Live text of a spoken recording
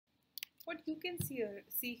What you can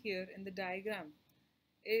see here in the diagram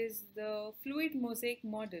is the fluid mosaic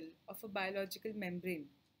model of a biological membrane.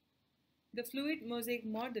 The fluid mosaic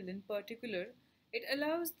model in particular, it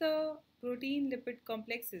allows the protein lipid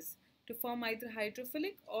complexes to form either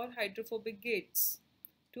hydrophilic or hydrophobic gates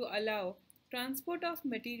to allow transport of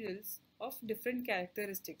materials of different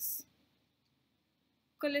characteristics.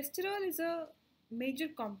 Cholesterol is a major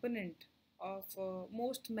component of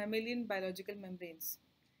most mammalian biological membranes.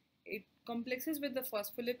 It complexes with the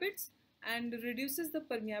phospholipids and reduces the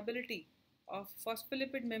permeability of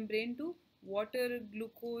phospholipid membrane to water,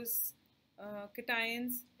 glucose,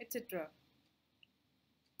 cations, etc.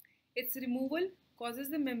 Its removal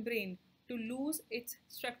causes the membrane to lose its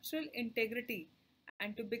structural integrity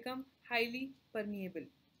and to become highly permeable.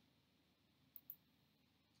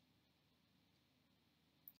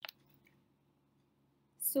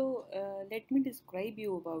 So let me describe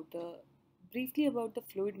you about briefly about the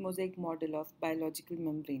fluid mosaic model of biological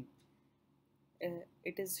membrane.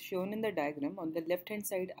 It is shown in the diagram on the left hand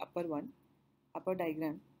side upper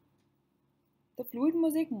diagram. The fluid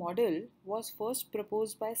mosaic model was first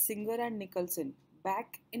proposed by Singer and Nicholson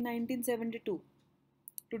back in 1972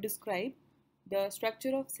 to describe the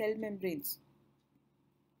structure of cell membranes.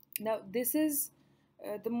 Now, this is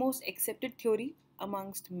the most accepted theory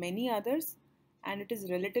amongst many others, and it is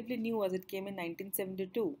relatively new as it came in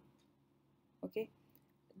 1972. Okay,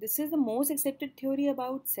 this is the most accepted theory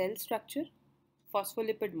about cell structure,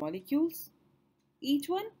 phospholipid molecules, each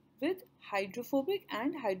one with hydrophobic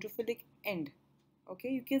and hydrophilic end. Okay,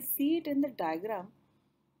 you can see it in the diagram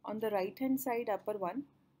on the right hand side upper one,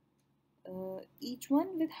 each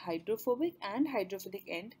one with hydrophobic and hydrophilic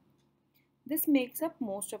end. This makes up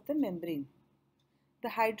most of the membrane. The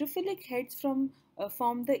hydrophilic heads form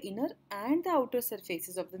the inner and the outer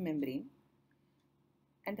surfaces of the membrane,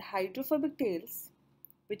 and the hydrophobic tails,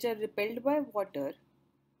 which are repelled by water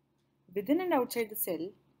within and outside the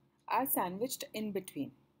cell, are sandwiched in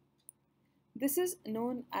between. This is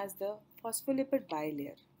known as the phospholipid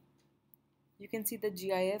bilayer. You can see the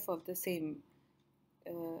GIF of the same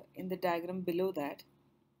in the diagram below that.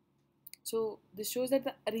 So this shows that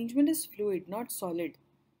the arrangement is fluid, not solid,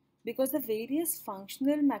 because the various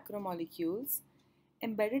functional macromolecules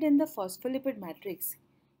embedded in the phospholipid matrix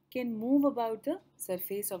can move about the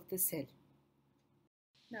surface of the cell.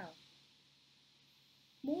 Now,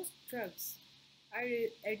 most drugs are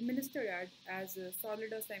administered as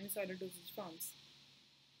solid or semi-solid dosage forms.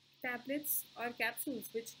 Tablets or capsules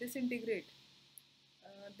which disintegrate.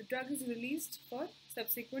 The drug is released for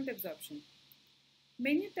subsequent absorption.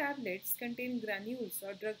 Many tablets contain granules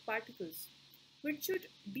or drug particles which should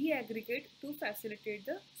deaggregate to facilitate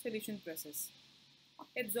the solution process.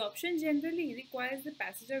 Absorption generally requires the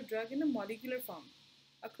passage of drug in a molecular form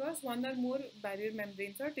across one or more barrier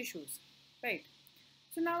membranes or tissues, right?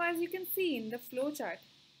 So now as you can see in the flow chart,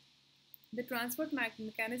 the transport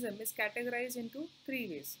mechanism is categorized into three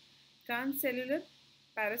ways: transcellular,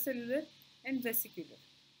 paracellular, and vesicular.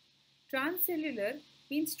 Transcellular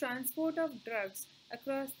means transport of drugs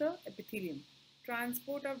across the epithelium.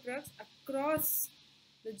 Transport of drugs across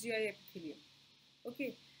the GI epithelium.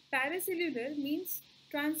 Okay. Paracellular means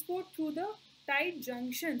transport through the tight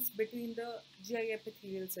junctions between the GI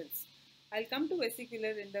epithelial cells. I'll come to vesicular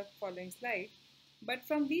in the following slide. But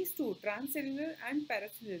from these two, transcellular and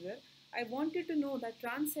paracellular, I wanted to know that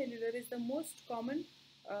transcellular is the most common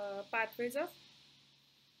pathways of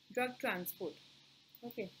drug transport.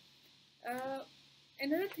 Okay. Uh,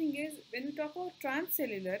 Another thing is when we talk about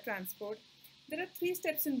transcellular transport, there are three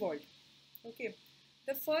steps involved. Okay,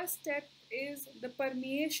 the first step is the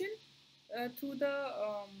permeation through the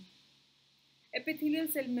epithelial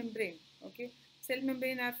cell membrane. Okay, cell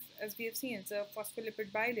membrane, as we have seen, it's a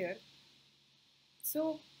phospholipid bilayer.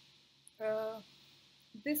 So uh,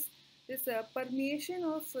 this permeation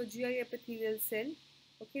of GI epithelial cell,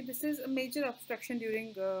 okay, this is a major obstruction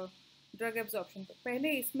during drug absorption. तो पहले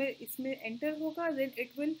इसमें enter होगा, then it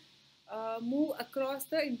will move across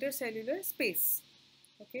the intercellular space.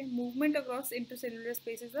 Okay, movement across intercellular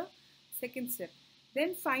space is the second step.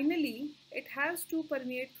 Then finally, it has to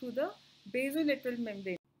permeate through the basolateral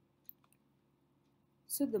membrane.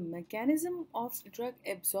 So the mechanism of drug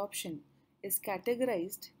absorption is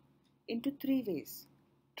categorized into three ways: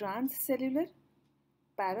 transcellular,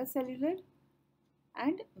 paracellular,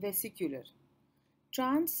 and vesicular.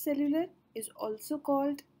 Transcellular is also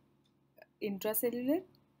called intracellular.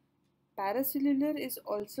 Paracellular is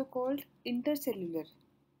also called intercellular.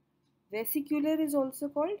 Vesicular is also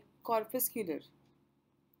called corpuscular,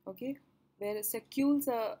 okay, where sacules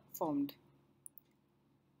are formed.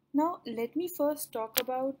 Now let me first talk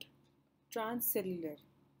about transcellular.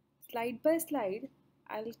 Slide by slide,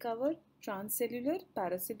 I'll cover transcellular,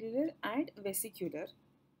 paracellular, and vesicular.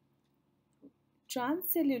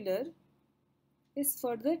 Transcellular is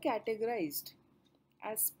further categorized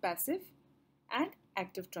as passive and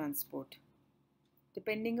active transport,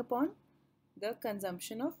 depending upon the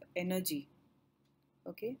consumption of energy.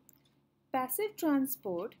 Okay, passive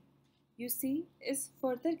transport, you see, is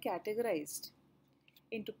further categorized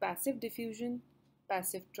into passive diffusion,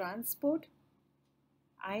 passive transport,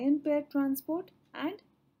 ion pair transport, and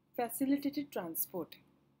facilitated transport.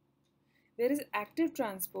 Whereas active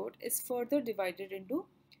transport is further divided into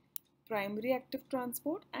primary active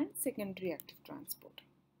transport and secondary active transport.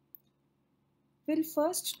 We'll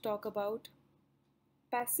first talk about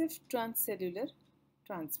passive transcellular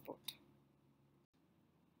transport.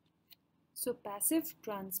 So passive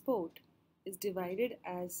transport is divided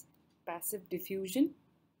as passive diffusion,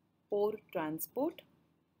 pore transport,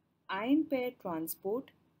 ion pair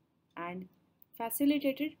transport, and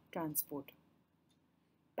facilitated transport.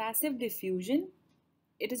 Passive diffusion,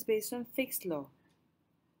 it is based on fixed law.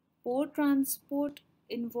 Pore transport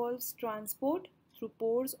involves transport through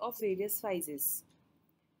pores of various sizes.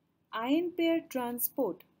 Ion pair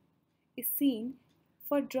transport is seen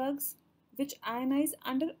for drugs which ionize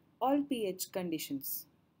under all pH conditions.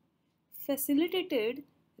 Facilitated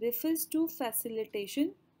refers to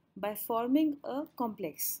facilitation by forming a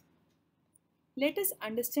complex. Let us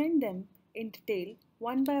understand them in detail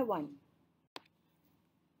one by one.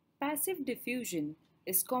 Passive diffusion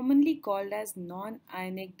is commonly called as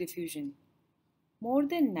non-ionic diffusion. More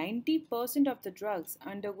than 90% of the drugs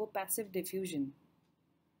undergo passive diffusion.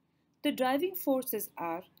 The driving forces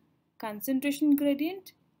are concentration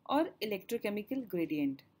gradient or electrochemical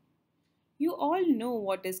gradient. You all know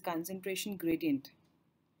what is concentration gradient.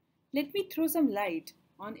 Let me throw some light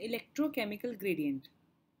on electrochemical gradient.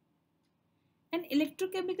 An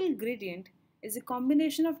electrochemical gradient is a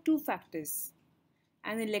combination of two factors: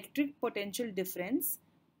 an electric potential difference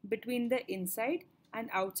between the inside and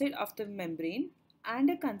outside of the membrane and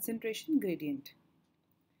a concentration gradient.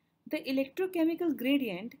 The electrochemical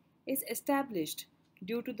gradient is established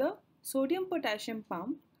due to the sodium-potassium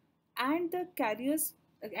pump and the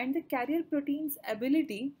carrier protein's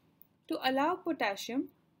ability to allow potassium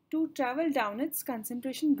to travel down its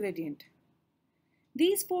concentration gradient.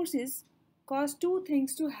 These forces cause two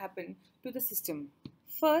things to happen to the system.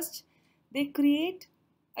 First, they create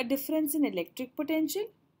a difference in electric potential.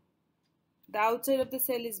 The outside of the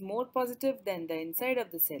cell is more positive than the inside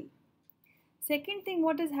of the cell. Second thing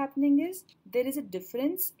what is happening is there is a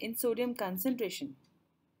difference in sodium concentration.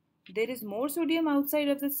 There is more sodium outside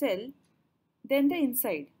of the cell than the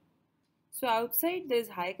inside. So outside there is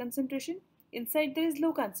high concentration, inside there is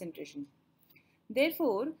low concentration.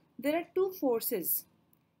 Therefore, there are two forces,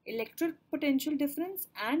 electric potential difference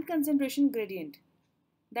and concentration gradient,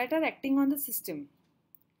 that are acting on the system.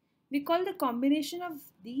 We call the combination of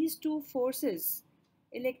these two forces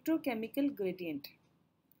electrochemical gradient.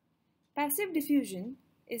 Passive diffusion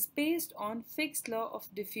is based on Fick's law of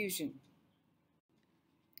diffusion.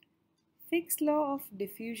 Fick's law of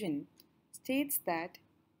diffusion states that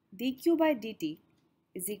dq by dt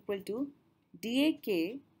is equal to dak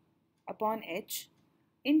upon h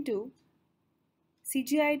into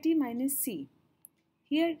cgit minus c.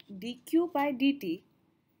 Here dq by dt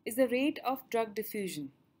is the rate of drug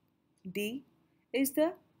diffusion. D is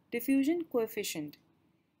the diffusion coefficient.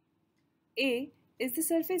 A is the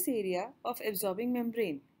surface area of absorbing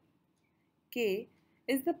membrane. K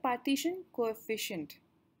is the partition coefficient.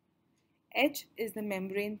 H is the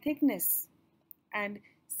membrane thickness. And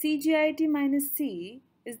CGIT minus C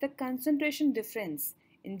is the concentration difference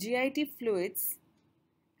in GIT fluids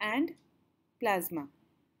and plasma.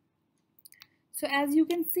 So as you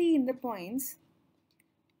can see in the points,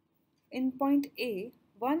 in point A,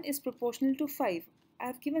 1 is proportional to 5. I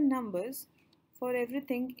have given numbers for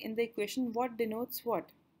everything in the equation what denotes what.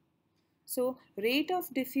 So rate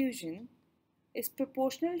of diffusion is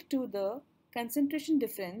proportional to the concentration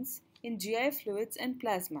difference in GI fluids and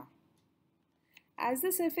plasma. As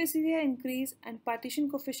the surface area increase and partition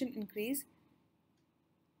coefficient increase,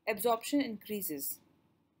 absorption increases.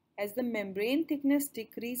 As the membrane thickness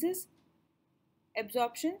decreases,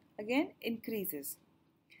 absorption again increases.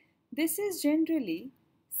 This is generally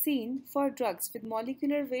seen for drugs with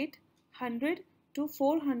molecular weight 100 to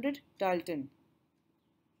 400 Dalton.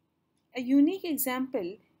 A unique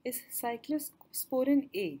example is cyclosporin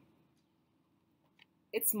A.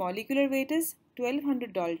 Its molecular weight is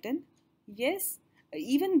 1200 Dalton. Yes,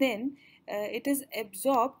 even then it is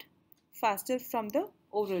absorbed faster from the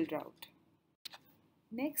oral route.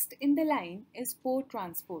 Next in the line is pore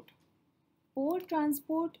transport. Pore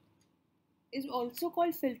transport is also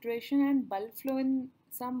called filtration and bulk flow in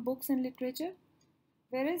some books and literature,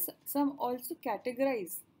 whereas some also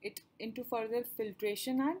categorize it into further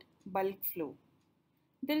filtration and bulk flow.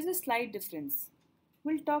 There is a slight difference.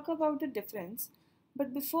 We'll talk about the difference,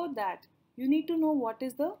 but before that, you need to know what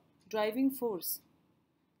is the driving force.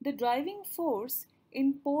 The driving force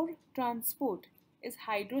in pore transport is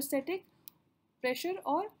hydrostatic pressure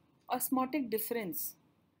or osmotic difference.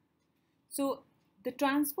 So, the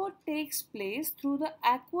transport takes place through the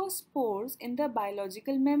aqueous pores in the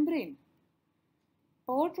biological membrane.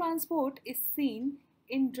 Pore transport is seen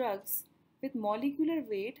in drugs with molecular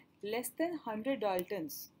weight less than 100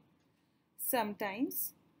 daltons.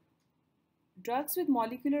 Sometimes drugs with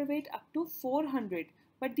molecular weight up to 400,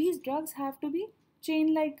 but these drugs have to be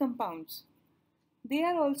chain-like compounds. They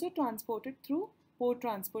are also transported through pore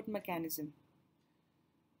transport mechanism.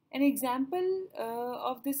 An example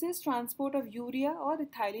of this is transport of urea or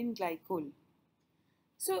ethylene glycol.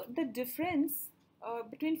 So the difference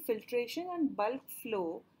between filtration and bulk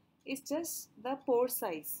flow is just the pore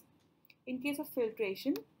size. In case of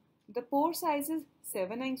filtration, the pore size is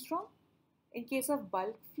 7 angstrom. In case of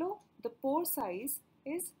bulk flow, the pore size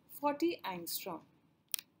is 40 angstrom.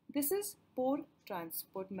 This is pore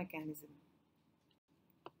transport mechanism.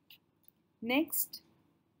 Next,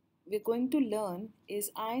 we're going to learn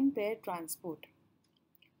is ion pair transport.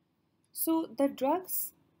 So the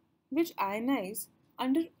drugs which ionize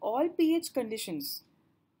under all pH conditions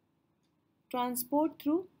transport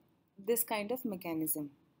through this kind of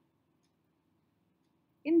mechanism.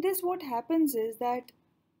 In this, what happens is that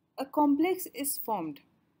a complex is formed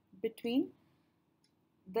between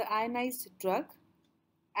the ionized drug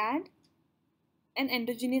and an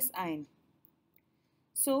endogenous ion.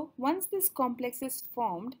 So once this complex is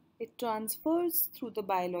formed, it transfers through the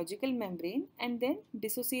biological membrane and then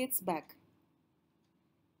dissociates back.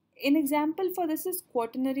 An example for this is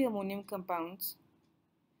quaternary ammonium compounds.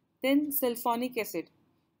 Then sulfonic acid.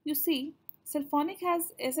 You see, sulfonic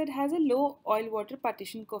acid has a low oil-water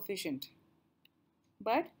partition coefficient,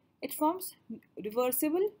 but it forms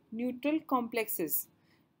reversible neutral complexes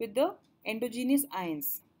with the endogenous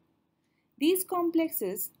ions. These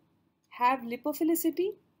complexes have lipophilicity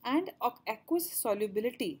and aqueous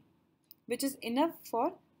solubility, which is enough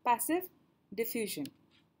for passive diffusion.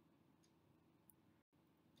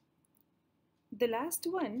 The last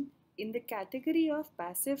one in the category of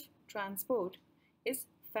passive transport is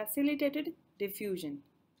facilitated diffusion.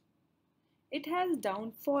 It has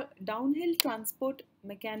downhill transport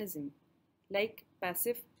mechanism like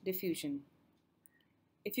passive diffusion.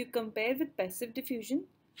 If you compare with passive diffusion,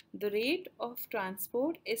 the rate of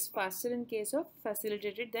transport is faster in case of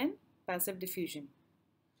facilitated than passive diffusion.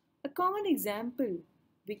 A common example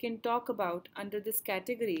we can talk about under this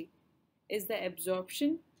category is the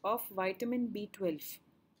absorption of vitamin B12.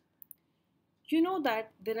 You know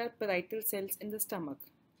that there are parietal cells in the stomach.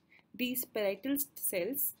 These parietal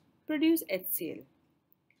cells produce HCl.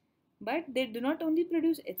 But they do not only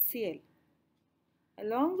produce HCl.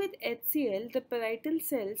 Along with HCl, the parietal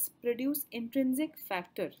cells produce intrinsic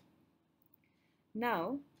factor.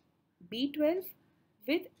 Now, B12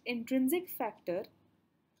 with intrinsic factor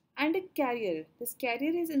and a carrier. This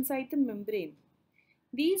carrier is inside the membrane.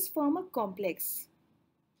 These form a complex.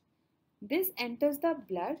 This enters the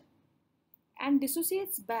blood and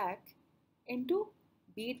dissociates back into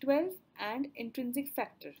B12 and intrinsic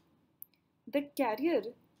factor. The carrier,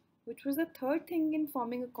 which was the third thing in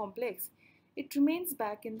forming a complex, it remains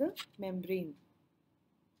back in the membrane.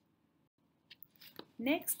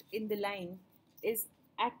 Next in the line is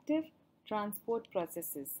active transport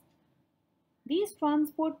processes. These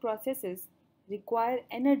transport processes require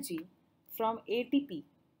energy from ATP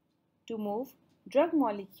to move drug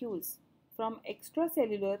molecules from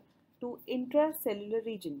extracellular to intracellular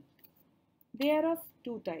region. They are of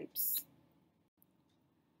two types: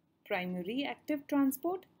 primary active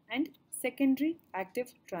transport and secondary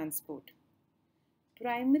active transport.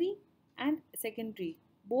 Primary and secondary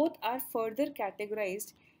both are further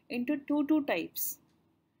categorized into two types.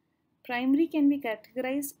 Primary can be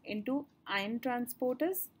categorized into ion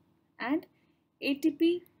transporters and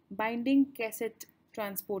ATP binding cassette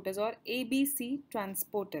transporters or ABC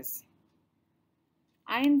transporters.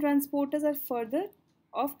 Ion transporters are further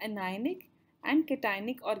of anionic and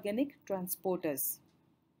cationic organic transporters.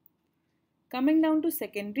 Coming down to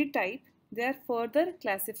secondary type, they are further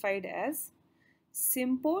classified as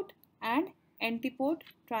symport and antiport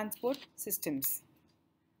transport systems.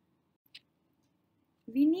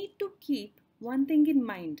 We need to keep one thing in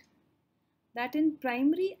mind, that in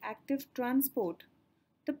primary active transport,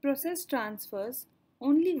 the process transfers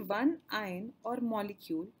only one ion or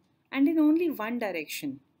molecule and in only one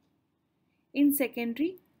direction. In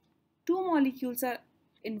secondary, two molecules are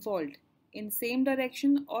involved in same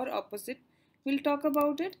direction or opposite. We'll talk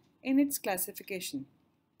about it in its classification.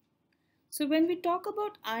 So when we talk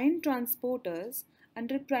about ion transporters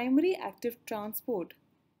under primary active transport,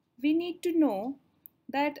 we need to know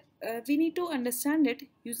that we need to understand it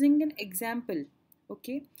using an example.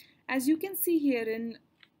 Okay, as you can see here in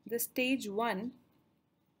the stage 1,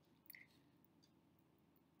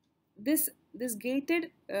 this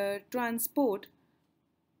gated transport,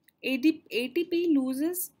 ATP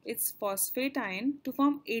loses its phosphate ion to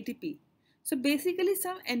form ATP. So basically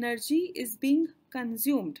some energy is being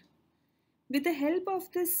consumed. With the help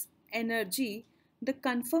of this energy, the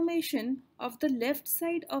conformation of the left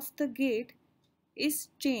side of the gate is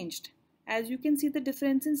changed. As you can see the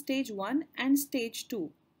difference in stage 1 and stage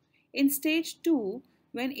 2. In stage 2,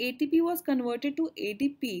 when ATP was converted to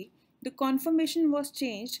ADP, the conformation was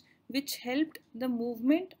changed, which helped the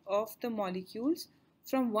movement of the molecules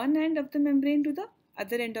from one end of the membrane to the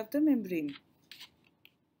other end of the membrane.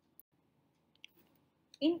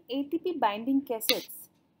 In ATP binding cassettes,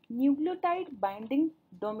 nucleotide binding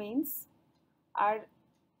domains are,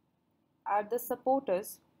 are the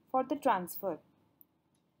supporters for the transfer.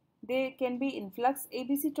 They can be influx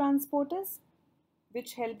ABC transporters,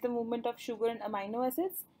 which help the movement of sugar and amino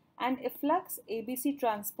acids, and efflux ABC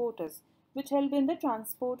transporters, which help in the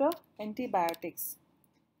transport of antibiotics.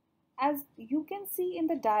 As you can see in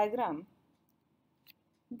the diagram,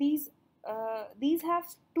 these have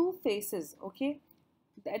two faces. Okay,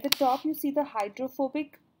 at the top you see the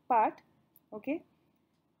hydrophobic part. Okay,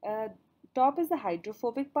 uh, top is the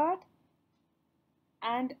hydrophobic part,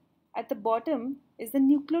 and at the bottom is the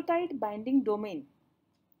nucleotide binding domain.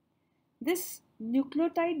 This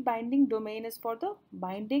nucleotide binding domain is for the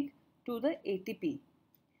binding to the ATP.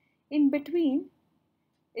 In between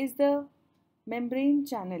is the membrane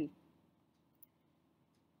channel.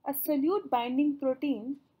 A solute binding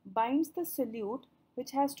protein binds the solute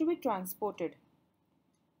which has to be transported.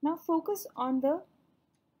 Now focus on the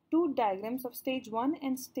two diagrams of stage 1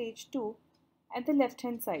 and stage 2 at the left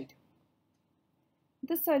hand side.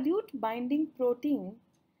 The solute binding protein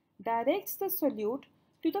directs the solute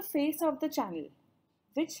to the face of the channel.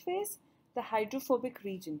 Which face? The hydrophobic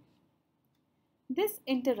region. This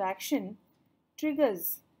interaction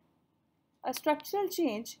triggers a structural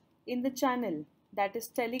change in the channel that is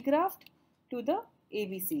telegraphed to the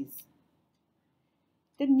ABCs.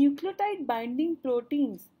 The nucleotide binding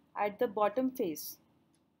proteins at the bottom face,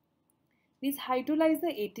 these hydrolyze the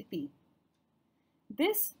ATP.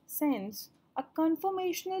 This sends a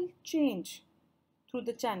conformational change through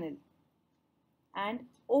the channel and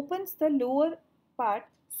opens the lower part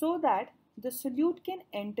so that the solute can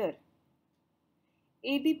enter.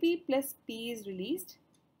 ADP plus P is released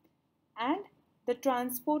and the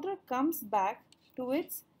transporter comes back to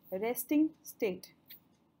its resting state.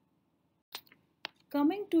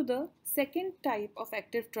 Coming to the second type of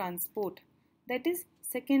active transport, that is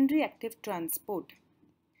secondary active transport.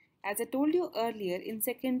 As I told you earlier, in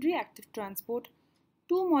secondary active transport,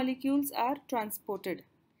 two molecules are transported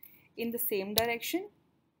in the same direction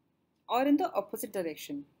or in the opposite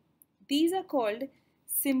direction. These are called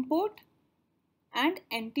symport and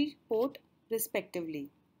antiport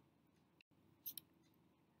respectively.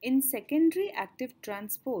 In secondary active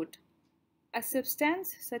transport, a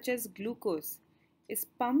substance such as glucose is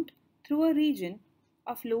pumped through a region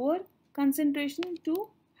of lower concentration to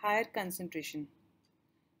higher concentration.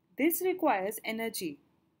 This requires energy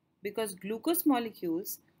because glucose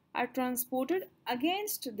molecules are transported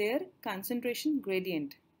against their concentration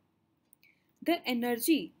gradient. The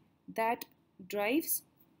energy that drives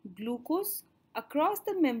glucose across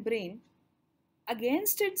the membrane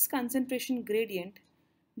against its concentration gradient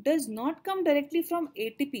does not come directly from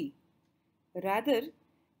ATP. Rather,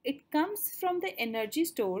 it comes from the energy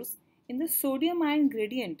stores in the sodium ion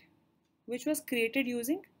gradient, which was created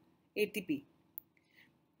using ATP.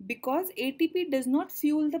 Because ATP does not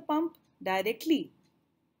fuel the pump directly,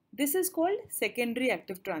 this is called secondary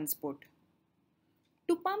active transport.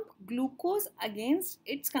 To pump glucose against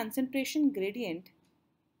its concentration gradient,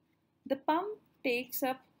 the pump takes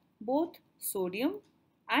up both sodium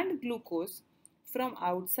and glucose from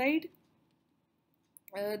outside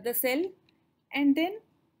the cell and then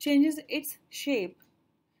changes its shape,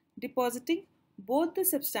 depositing both the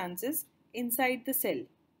substances inside the cell.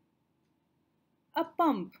 A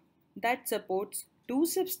pump that supports two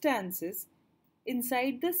substances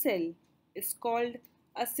inside the cell is called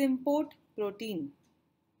a symport protein.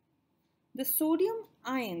 The sodium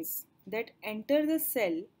ions that enter the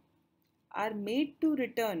cell are made to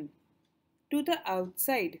return to the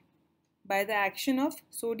outside by the action of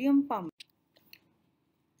sodium pump.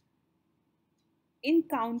 In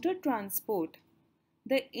counter transport,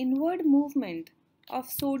 the inward movement of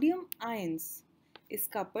sodium ions is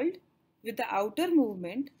coupled with the outer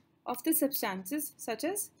movement of the substances such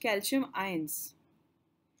as calcium ions.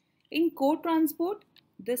 In co-transport,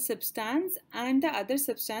 the substance and the other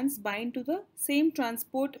substance bind to the same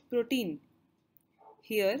transport protein.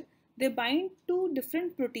 Here, they bind to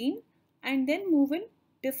different protein and then move in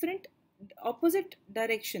different opposite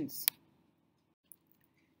directions.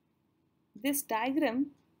 This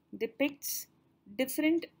diagram depicts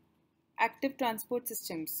different active transport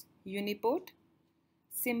systems. Uniport,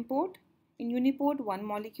 symport. In uniport, one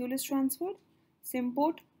molecule is transferred.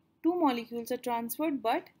 Symport, two molecules are transferred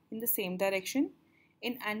but in the same direction.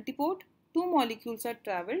 In antiport, two molecules are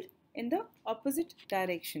traveled in the opposite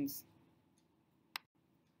directions.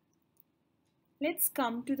 Let's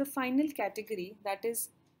come to the final category, that is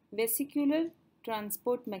vesicular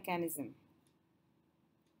transport mechanism.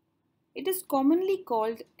 It is commonly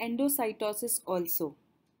called endocytosis also.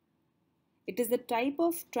 It is the type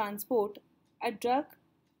of transport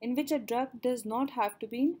in which a drug does not have to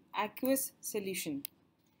be in aqueous solution.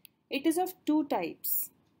 It is of two types,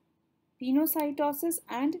 pinocytosis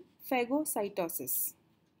and phagocytosis.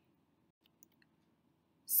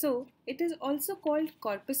 So, it is also called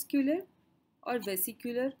corpuscular or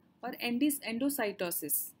vesicular or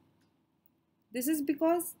endocytosis. This is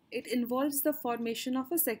because it involves the formation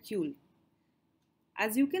of a saccule.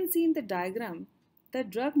 As you can see in the diagram, the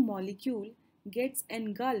drug molecule gets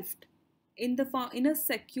engulfed in a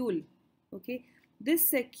saccule. Okay, this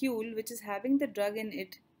saccule, which is having the drug in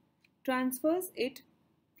it, transfers it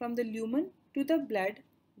from the lumen to the blood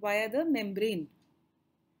via the membrane.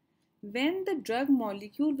 When the drug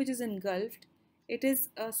molecule which is engulfed, it is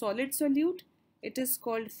a solid solute, it is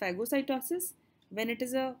called phagocytosis. When it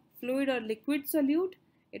is a fluid or liquid solute,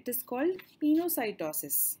 it is called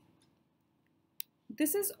pinocytosis.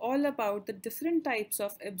 This is all about the different types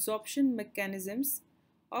of absorption mechanisms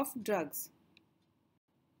of drugs.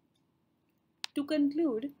 To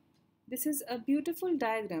conclude, this is a beautiful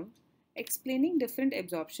diagram explaining different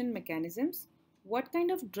absorption mechanisms, what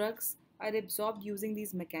kind of drugs are absorbed using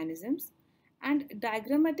these mechanisms, and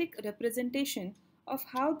diagrammatic representation of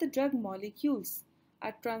how the drug molecules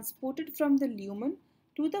are transported from the lumen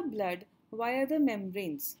to the blood via the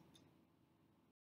membranes.